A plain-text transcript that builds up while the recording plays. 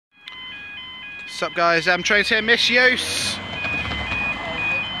What's up guys, trains here, MISUSE.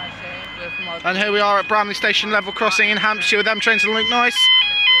 And here we are at Bramley station level crossing in Hampshire with trains that look nice.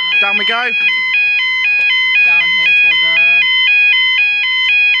 Down we go. Down here for the...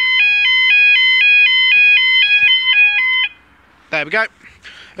 There we go.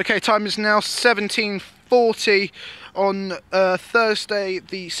 Okay, time is now 17:40 on Thursday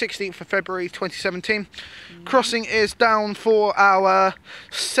the 16th of February 2017. Crossing is down for our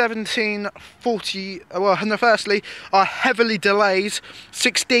 17:40, well no, firstly our heavily delayed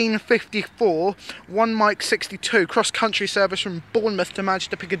 16:54 1 Mike 62 cross country service from Bournemouth to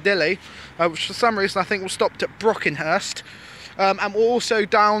Manchester Piccadilly, which for some reason I think was stopped at Brockenhurst. And we're also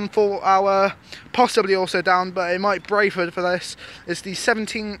down for our, possibly also down, but it might Brayford for this, is the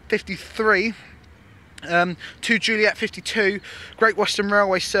 17:53 to Juliet 52 Great Western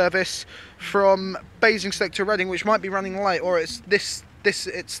Railway service from Basingstoke to Reading, which might be running late, or it's this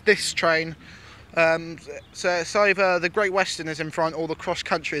train. So it's either the Great Western is in front or the cross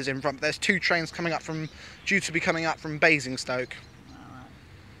country is in front. There's two trains coming up due to be coming up from Basingstoke.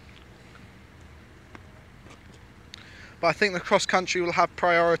 But I think the cross country will have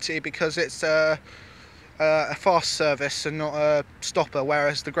priority because it's a fast service and not a stopper,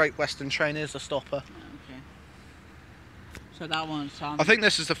 whereas the Great Western train is a stopper. Okay. So that one's... I think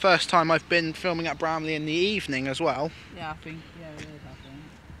this is the first time I've been filming at Bramley in the evening as well. Yeah, I think, yeah, it is, I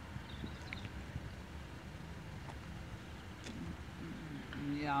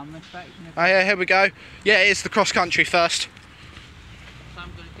think. Yeah, I'm expecting it. Oh yeah, here we go. Yeah, it's the cross country first. So I'm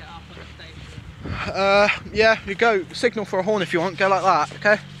going to get up at the station. Yeah, you go signal for a horn if you want, go like that,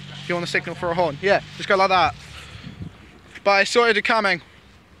 okay? If you want to signal for a horn, yeah, just go like that. But I saw it coming.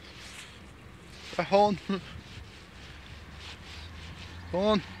 A horn.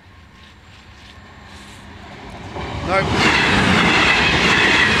 Horn. No.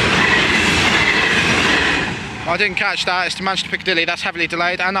 I didn't catch that, it's to Manchester Piccadilly, that's heavily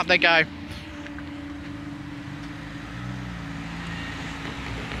delayed, and up they go.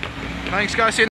 Thanks guys.